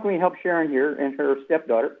 how can we help Sharon here and her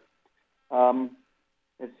stepdaughter?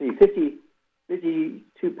 Let's see,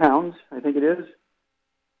 52 pounds, I think it is.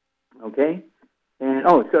 Okay. And,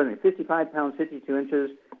 55 pounds, 52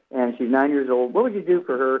 inches, and she's 9 years old. What would you do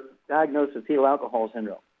for her diagnosed with fetal alcohol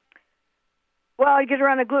syndrome? Well, I'd get her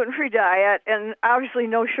on a gluten-free diet and obviously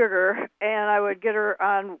no sugar, and I would get her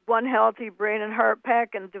on one healthy brain and heart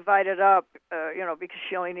pack and divide it up, because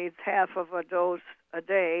she only needs half of a dose a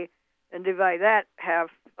day, and divide that half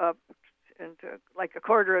up into like a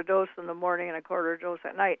quarter a dose in the morning and a quarter a dose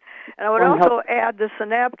at night. And I would also add the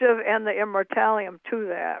Synaptive and the Immortalium to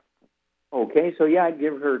that. Okay, so I'd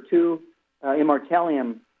give her 2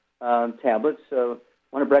 Immortalium tablets,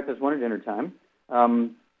 one at breakfast, one at dinner time.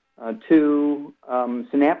 2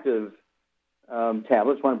 Synaptive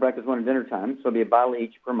tablets, one at breakfast, one at dinner time, so it'll be a bottle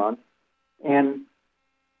each per month. And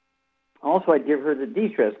also I'd give her the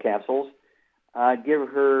de-stress capsules. I'd give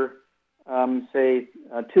her, 2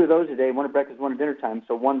 of those a day, one at breakfast, one at dinner time,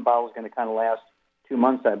 so one bottle is going to kind of last 2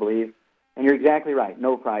 months, I believe. And you're exactly right.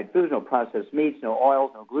 No fried foods, no processed meats, no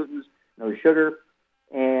oils, no glutens, no sugar.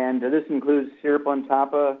 And this includes syrup on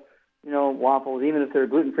top of waffles. Even if they're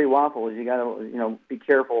gluten-free waffles, you got to, be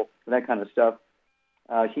careful for that kind of stuff.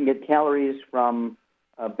 She can get calories from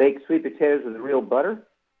baked sweet potatoes with real butter,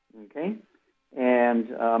 okay, and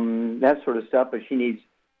that sort of stuff. But she needs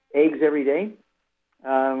eggs every day.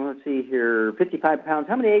 Let's see here, 55 pounds.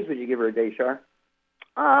 How many eggs would you give her a day, Char?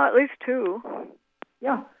 At least 2.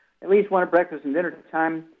 Yeah, at least one at breakfast and dinner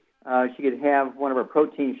time. She could have one of her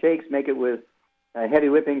protein shakes, make it with heavy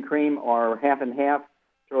whipping cream or half and half.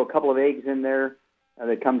 Throw a couple of eggs in there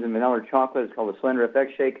that comes in vanilla or chocolate. It's called the Slender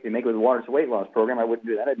FX Shake. If you make it with water, it's a weight loss program. I wouldn't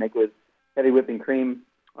do that. I'd make it with heavy whipping cream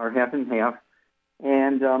or half and half.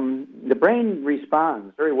 And the brain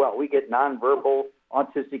responds very well. We get nonverbal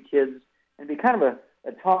autistic kids. And it'd be kind of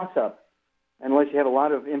a toss-up unless you have a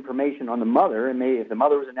lot of information on the mother. And maybe if the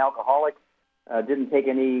mother was an alcoholic, didn't take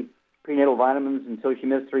any prenatal vitamins until she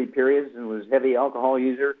missed 3 periods and was heavy alcohol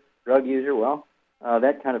user, drug user, well,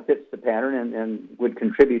 that kind of fits the pattern and would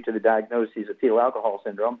contribute to the diagnosis of fetal alcohol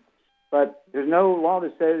syndrome. But there's no law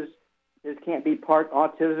that says this can't be part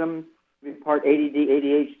autism, part ADD,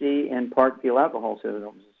 ADHD, and part fetal alcohol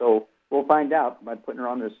syndrome. So we'll find out by putting her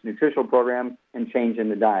on this nutritional program and changing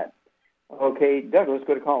the diet. Okay, Doug, let's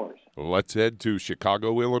go to callers. Let's head to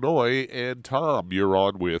Chicago, Illinois. And Tom, you're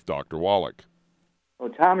on with Dr. Wallach. Oh,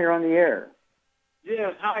 Tom, you're on the air.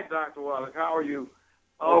 Yes, hi, Dr. Wallach. How are you?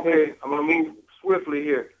 Okay, I'm going to move swiftly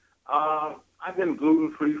here. I've been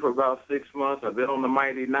gluten-free for about 6 months. I've been on the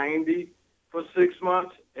Mighty 90 for 6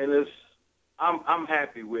 months, and I'm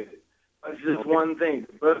happy with it. It's just one thing.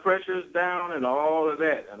 The blood pressure is down and all of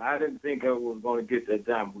that, and I didn't think I was going to get that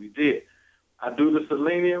down. We did. I do the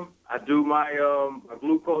selenium. I do my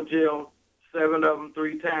glucogel, 7 of them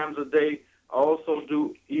 3 times a day. I also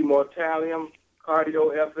do Immortalium,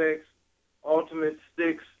 Cardio FX, Ultimate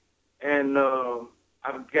Sticks, and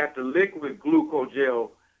I've got the liquid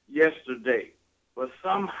glucogel yesterday. But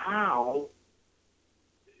somehow,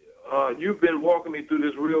 you've been walking me through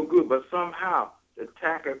this real good, but somehow the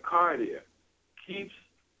tachycardia keeps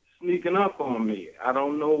sneaking up on me. I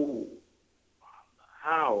don't know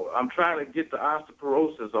how. I'm trying to get the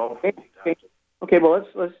osteoporosis off of me. Okay, well,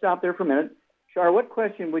 let's stop there for a minute. Char, what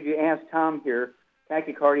question would you ask Tom here?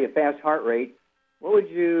 Tachycardia, fast heart rate. what would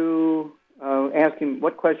you ask him?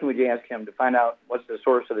 What question would you ask him to find out what the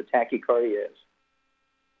source of the tachycardia is?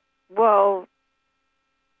 Well,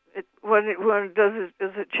 does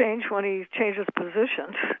it change when he changes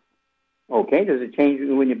position? Okay. Does it change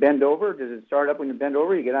when you bend over? Does it start up when you bend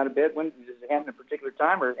over? You get out of bed? When does it happen at a particular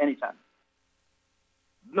time or any time?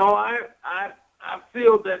 No, I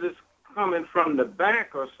feel that it's coming from the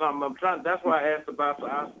back or something. That's why I asked about the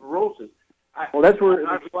osteoporosis. That's where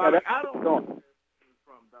we're going.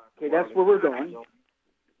 Okay, that's where we're going.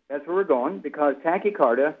 That's where we're going because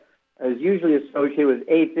tachycardia is usually associated with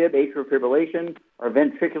AFib, atrial fibrillation, or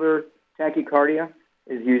ventricular tachycardia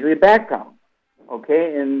is usually a back problem.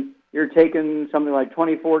 Okay, and you're taking something like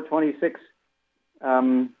 24, 26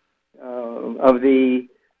 of the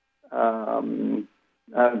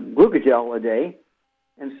glucogel a day,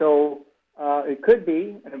 and so it could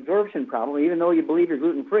be an absorption problem. Even though you believe you're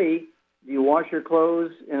gluten-free, do you wash your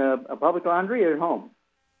clothes in a public laundry or at home?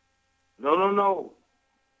 No.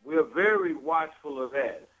 We're very watchful of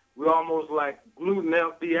that. We're almost like gluten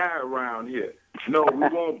FBI around here. No, we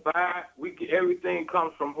won't buy. Everything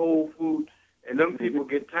comes from Whole Foods, and them people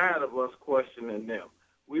get tired of us questioning them.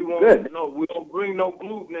 We won't. Good. No, we don't bring no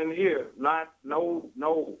gluten in here. No.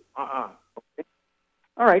 Okay.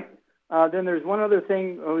 All right. Then there's one other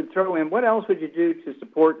thing I would throw in. What else would you do to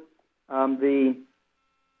support the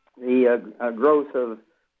growth of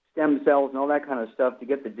stem cells and all that kind of stuff to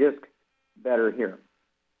get the disc better here?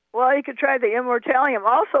 Well, he could try the Immortalium.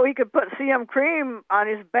 Also, he could put CM cream on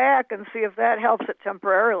his back and see if that helps it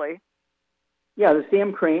temporarily. Yeah, the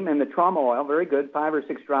CM cream and the trauma oil, very good. 5 or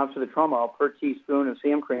 6 drops of the trauma oil per teaspoon of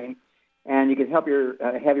CM cream, and you can have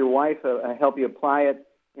your wife help you apply it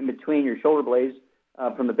in between your shoulder blades,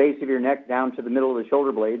 from the base of your neck down to the middle of the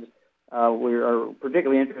shoulder blades. We are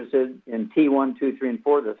particularly interested in T1, 2, 3, and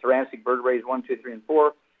 4, the thoracic vertebrae 1, 2, 3, and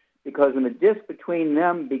 4, because when the disc between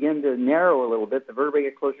them begin to narrow a little bit, the vertebrae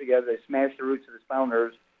get closer together, they smash the roots of the spinal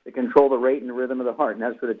nerves that control the rate and the rhythm of the heart, and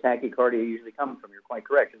that's where the tachycardia usually comes from. You're quite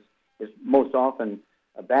correct. It's most often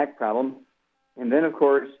a back problem. And then, of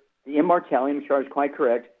course, the Immortalium, Char's quite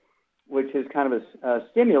correct, which is kind of a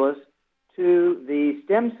stimulus to the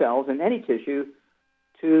stem cells in any tissue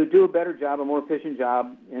to do a better job, a more efficient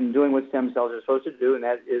job in doing what stem cells are supposed to do, and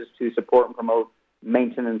that is to support and promote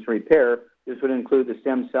maintenance and repair. This would include the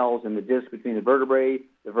stem cells in the disc between the vertebrae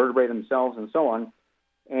themselves, and so on.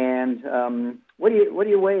 And what do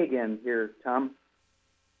you weigh again here, Tom?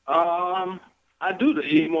 I do the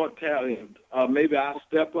Immortalium. Maybe I'll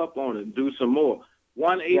step up on it and do some more.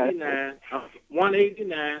 189.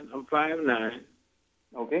 189. I'm 5'9".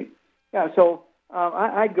 Okay. Yeah. So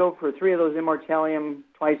I'd go for 3 of those Immortalium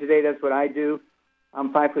twice a day. That's what I do.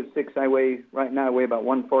 I'm 5'6". Right now I weigh about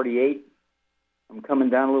 148. I'm coming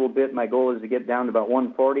down a little bit. My goal is to get down to about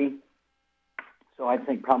 140. So I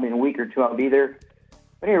think probably in a week or 2 I'll be there.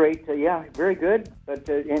 But at any rate, yeah, very good. But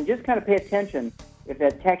and just kind of pay attention if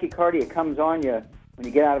that tachycardia comes on you when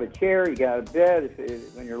you get out of a chair, you get out of bed,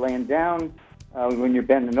 when you're laying down, when you're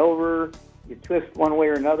bending over, you twist one way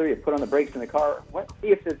or another, you put on the brakes in the car. See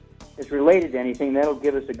if it's related to anything. That'll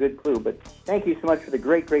give us a good clue. But thank you so much for the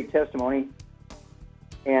great testimony.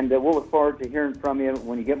 And we'll look forward to hearing from you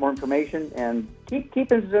when you get more information. And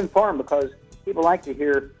keep us informed, because people like to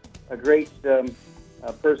hear a great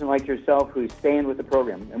person like yourself who's staying with the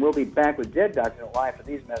program. And we'll be back with Dead Doctors Don't Lie for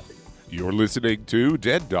these messages. You're listening to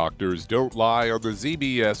Dead Doctors Don't Lie on the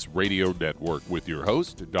ZBS Radio Network with your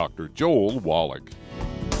host, Dr. Joel Wallach.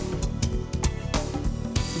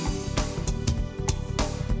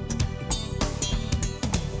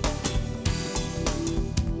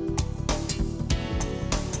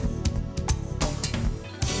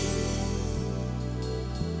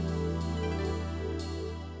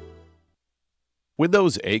 When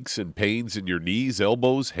those aches and pains in your knees,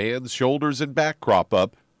 elbows, hands, shoulders, and back crop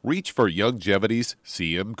up, reach for Youngevity's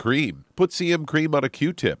CM Cream. Put CM Cream on a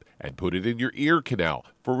Q-tip and put it in your ear canal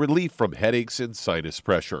for relief from headaches and sinus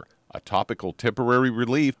pressure. A topical temporary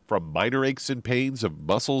relief from minor aches and pains of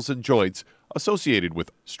muscles and joints associated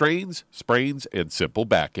with strains, sprains, and simple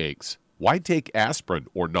backaches. Why take aspirin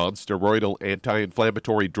or non-steroidal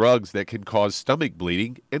anti-inflammatory drugs that can cause stomach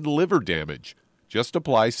bleeding and liver damage? Just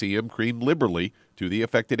apply CM Cream liberally to the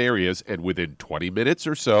affected areas, and within 20 minutes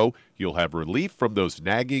or so, you'll have relief from those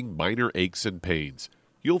nagging minor aches and pains.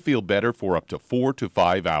 You'll feel better for up to 4 to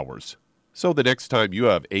 5 hours. So the next time you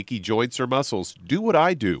have achy joints or muscles, do what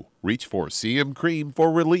I do. Reach for CM Cream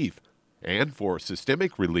for relief. And for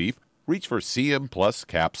systemic relief, reach for CM Plus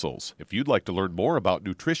capsules. If you'd like to learn more about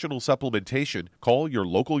nutritional supplementation, call your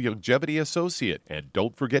local Youngevity associate, and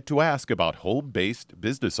don't forget to ask about home-based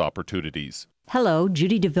business opportunities. Hello,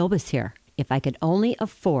 Judy DeVilbiss here. if I could only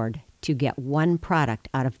afford to get one product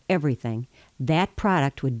out of everything, that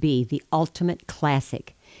product would be the Ultimate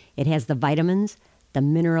Classic. It has the vitamins, the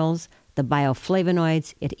minerals, the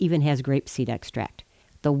bioflavonoids. It even has grapeseed extract.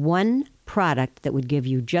 The one product that would give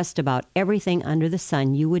you just about everything under the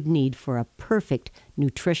sun you would need for a perfect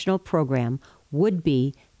nutritional program would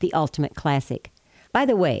be the Ultimate Classic. By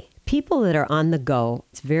the way, people that are on the go,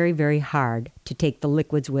 it's very, very hard to take the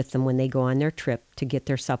liquids with them when they go on their trip to get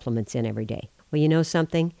their supplements in every day. Well, you know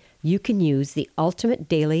something? You can use the Ultimate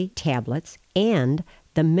Daily tablets and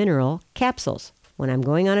the mineral capsules. When I'm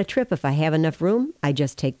going on a trip, if I have enough room, I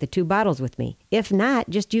just take the 2 bottles with me. If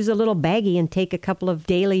not, just use a little baggie and take a couple of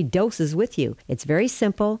daily doses with you. It's very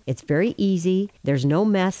simple. It's very easy. There's no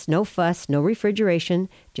mess, no fuss, no refrigeration.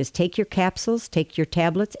 Just take your capsules, take your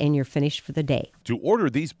tablets, and you're finished for the day. To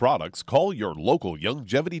order these products, call your local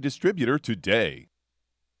Youngevity distributor today.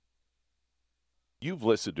 You've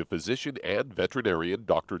listened to physician and veterinarian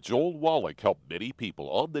Dr. Joel Wallach help many people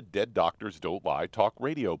on the Dead Doctors Don't Lie talk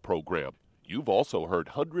radio program. You've also heard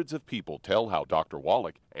hundreds of people tell how Dr.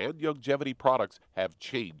 Wallach and Youngevity products have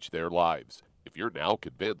changed their lives. If you're now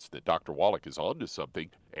convinced that Dr. Wallach is onto something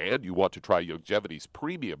and you want to try Youngevity's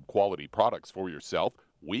premium quality products for yourself,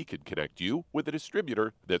 we can connect you with a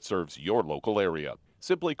distributor that serves your local area.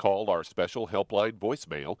 Simply call our special helpline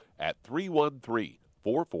voicemail at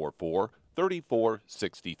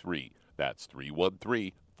 313-444-3463. That's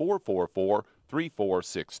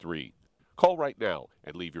 313-444-3463. Call right now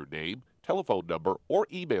and leave your name, telephone number, or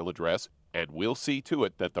email address, and we'll see to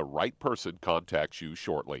it that the right person contacts you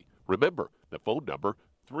shortly. Remember, the phone number,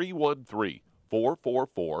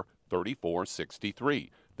 313-444-3463.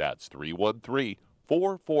 That's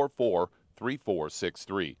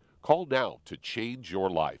 313-444-3463. Call now to change your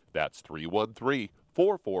life. That's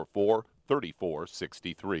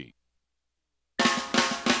 313-444-3463.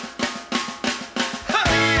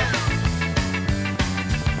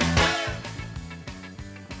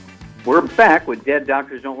 We're back with Dead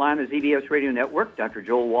Doctors Don't Lie on the ZBS Radio Network. Dr.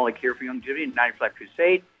 Joel Wallach here for Youngevity and 95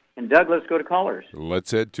 Crusade. And Doug, let's go to callers. Let's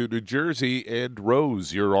head to New Jersey. And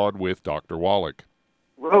Rose, you're on with Dr. Wallach.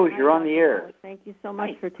 Rose, you're on the air. Thank you so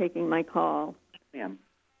much for taking my call. Ma'am,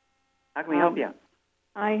 how can we help you?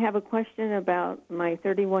 I have a question about my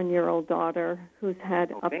 31-year-old daughter who's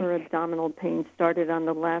had upper abdominal pain, started on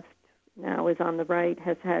the left, now is on the right,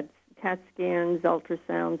 has had CAT scans,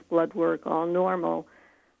 ultrasounds, blood work, all normal,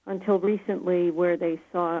 until recently where they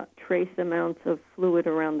saw trace amounts of fluid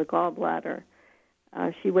around the gallbladder.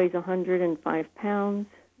 She weighs 105 pounds.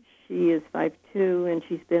 She is 5'2", and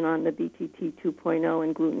she's been on the BTT 2.0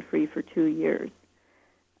 and gluten-free for 2 years.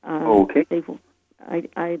 They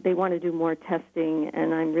want to do more testing,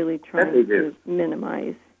 and I'm really trying to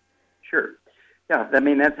minimize. Sure. Yeah, I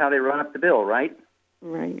mean, that's how they run up the bill, right?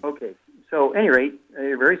 Right. Okay. So, at any rate,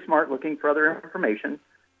 you're very smart looking for other information.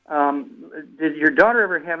 Did your daughter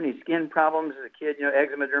ever have any skin problems as a kid? You know,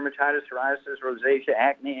 eczema, dermatitis, psoriasis, rosacea,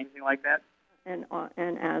 acne, anything like that? And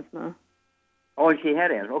asthma. Oh, she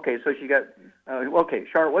had asthma. Okay, so she got. Okay,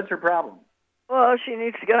 Charlotte, what's her problem? Well, she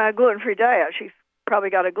needs to get on a gluten-free diet. She's probably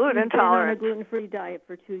got a gluten intolerance. She's been on a gluten-free diet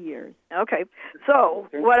for 2 years. Okay. So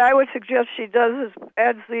what I would suggest she does is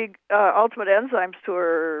adds the ultimate enzymes to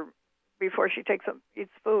her before she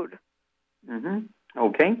eats food. Mm-hmm.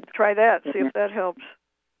 Okay. Try that. See if that helps.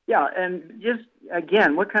 Yeah, and just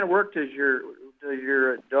again, what kind of work does your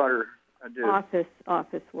daughter do? Office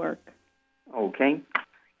work. Okay.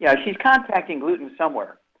 Yeah, she's contacting gluten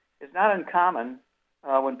somewhere. It's not uncommon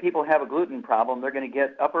when people have a gluten problem, they're going to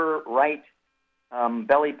get upper right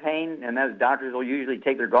belly pain, and those doctors will usually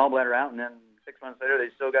take their gallbladder out, and then 6 months later they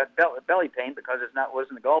still got belly pain because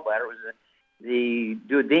wasn't the gallbladder, it was the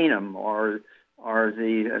duodenum or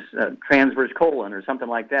the transverse colon or something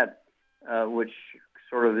like that, which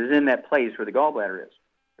sort of is in that place where the gallbladder is.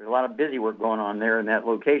 There's a lot of busy work going on there in that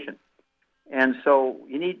location. And so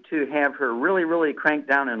you need to have her really, really crank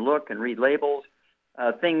down and look and read labels,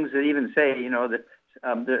 things that even say, you know, that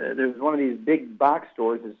there's one of these big box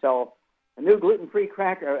stores that sell a new gluten-free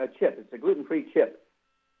cracker, a chip. It's a gluten-free chip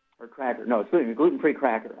or cracker. No, it's a gluten-free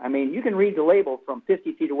cracker. I mean, you can read the label from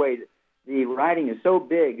 50 feet away. The writing is so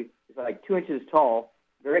big, it's like 2 inches tall,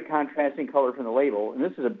 very contrasting color from the label. And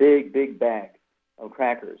this is a big, big bag of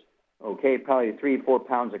crackers. Okay, probably 3-4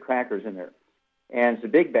 pounds of crackers in there. And it's a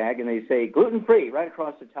big bag, and they say gluten-free right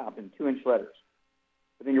across the top in 2-inch letters.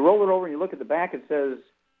 But then you roll it over and you look at the back, it says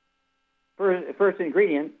first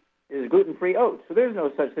ingredient is gluten-free oats. So there's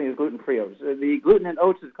no such thing as gluten-free oats. The gluten in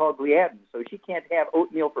oats is called gliadin. So she can't have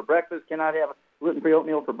oatmeal for breakfast, cannot have gluten-free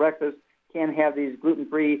oatmeal for breakfast, can't have these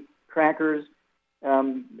gluten-free crackers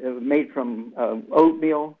made from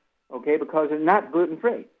oatmeal okay, because they're not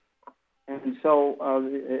gluten-free. And so,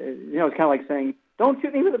 it's kind of like saying, don't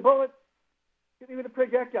shoot me with a bullet, shoot me with a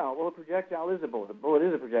projectile. Well, a projectile is a bullet. A bullet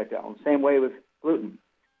is a projectile. The same way with gluten.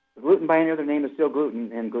 The gluten by any other name is still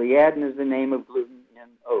gluten, and gliadin is the name of gluten in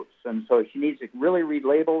oats. And so she needs to really read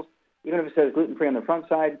labels. Even if it says gluten-free on the front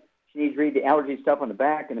side, she needs to read the allergy stuff on the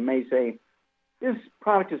back, and it may say, this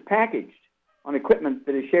product is packaged on equipment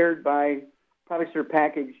that is shared by products that are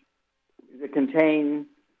packaged that contain,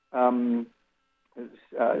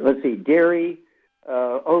 dairy,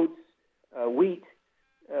 oats, wheat,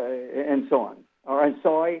 and so on, and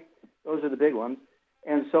soy. Those are the big ones.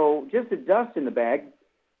 And so just the dust in the bag,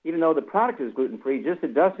 even though the product is gluten-free, just the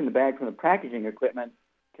dust in the bag from the packaging equipment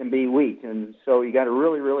can be wheat. And so you got to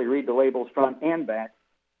really, really read the labels front and back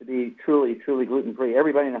to be truly, truly gluten-free.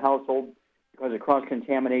 Everybody in the household, because of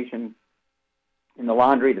cross-contamination in the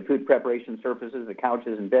laundry, the food preparation surfaces, the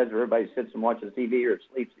couches and beds where everybody sits and watches TV or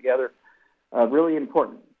sleeps together, really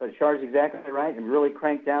important. But Char's exactly right, and really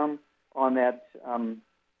crank down on that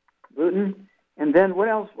gluten. And then what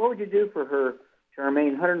else? What would you do for her,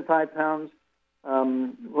 Charmaine? 105 pounds,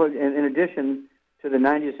 in addition to the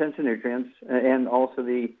 90 essential nutrients and also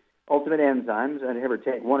the ultimate enzymes. I'd have her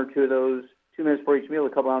take one or two of those, 2 minutes for each meal, a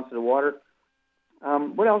couple ounces of water.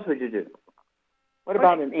 What else would you do? What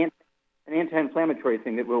about an anti-inflammatory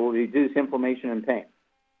thing that will reduce inflammation and pain?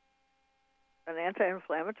 An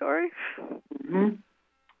anti-inflammatory? Mm-hmm.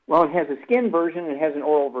 Well, it has a skin version and it has an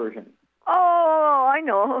oral version. Oh, I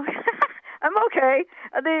know. I'm okay.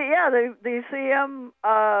 The CM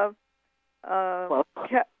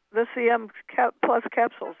the CM plus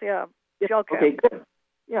capsules, yeah. Gel cap. Okay, good.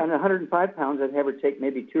 Yeah, and 105 pounds, I'd have her take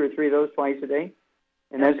maybe 2 or 3 of those twice a day,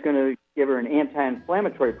 and that's going to give her an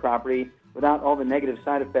anti-inflammatory property without all the negative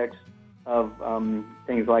side effects of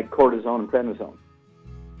things like cortisone and prednisone.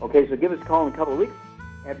 Okay, so give us a call in a couple of weeks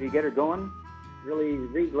after you get her going. Really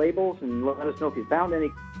read labels and let us know if you found any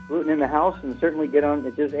gluten in the house, and certainly get on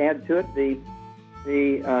and just add to it the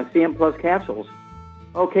CM Plus capsules.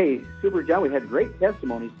 Okay, super job. We had great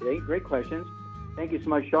testimonies today, great questions. Thank you so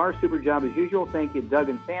much, Char. Super job as usual. Thank you, Doug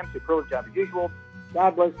and Sam. Superb job as usual.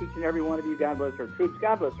 God bless each and every one of you. God bless our troops.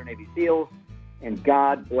 God bless our Navy SEALs. And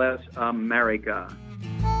God bless America.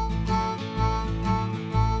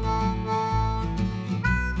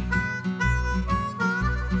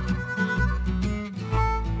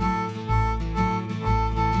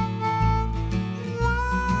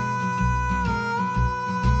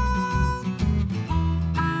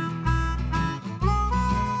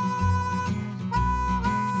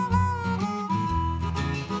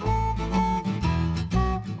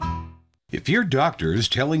 If your doctor is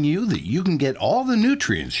telling you that you can get all the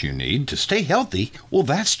nutrients you need to stay healthy, well,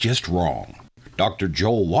 that's just wrong. Dr.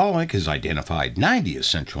 Joel Wallach has identified 90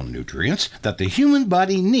 essential nutrients that the human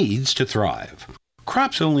body needs to thrive.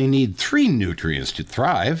 Crops only need 3 nutrients to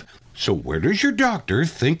thrive, so where does your doctor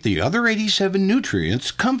think the other 87 nutrients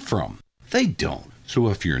come from? They don't. So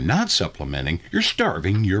if you're not supplementing, you're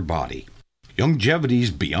starving your body.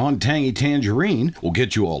 Youngevity's Beyond Tangy Tangerine will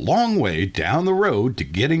get you a long way down the road to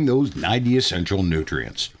getting those 90 essential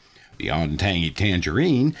nutrients. Beyond Tangy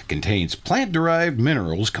Tangerine contains plant-derived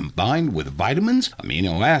minerals combined with vitamins,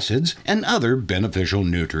 amino acids, and other beneficial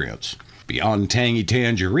nutrients. Beyond Tangy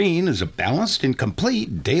Tangerine is a balanced and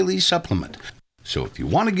complete daily supplement. So if you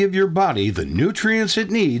want to give your body the nutrients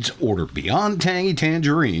it needs, order Beyond Tangy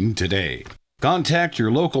Tangerine today. Contact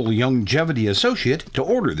your local Youngevity associate to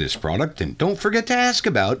order this product, and don't forget to ask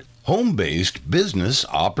about home-based business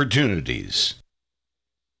opportunities.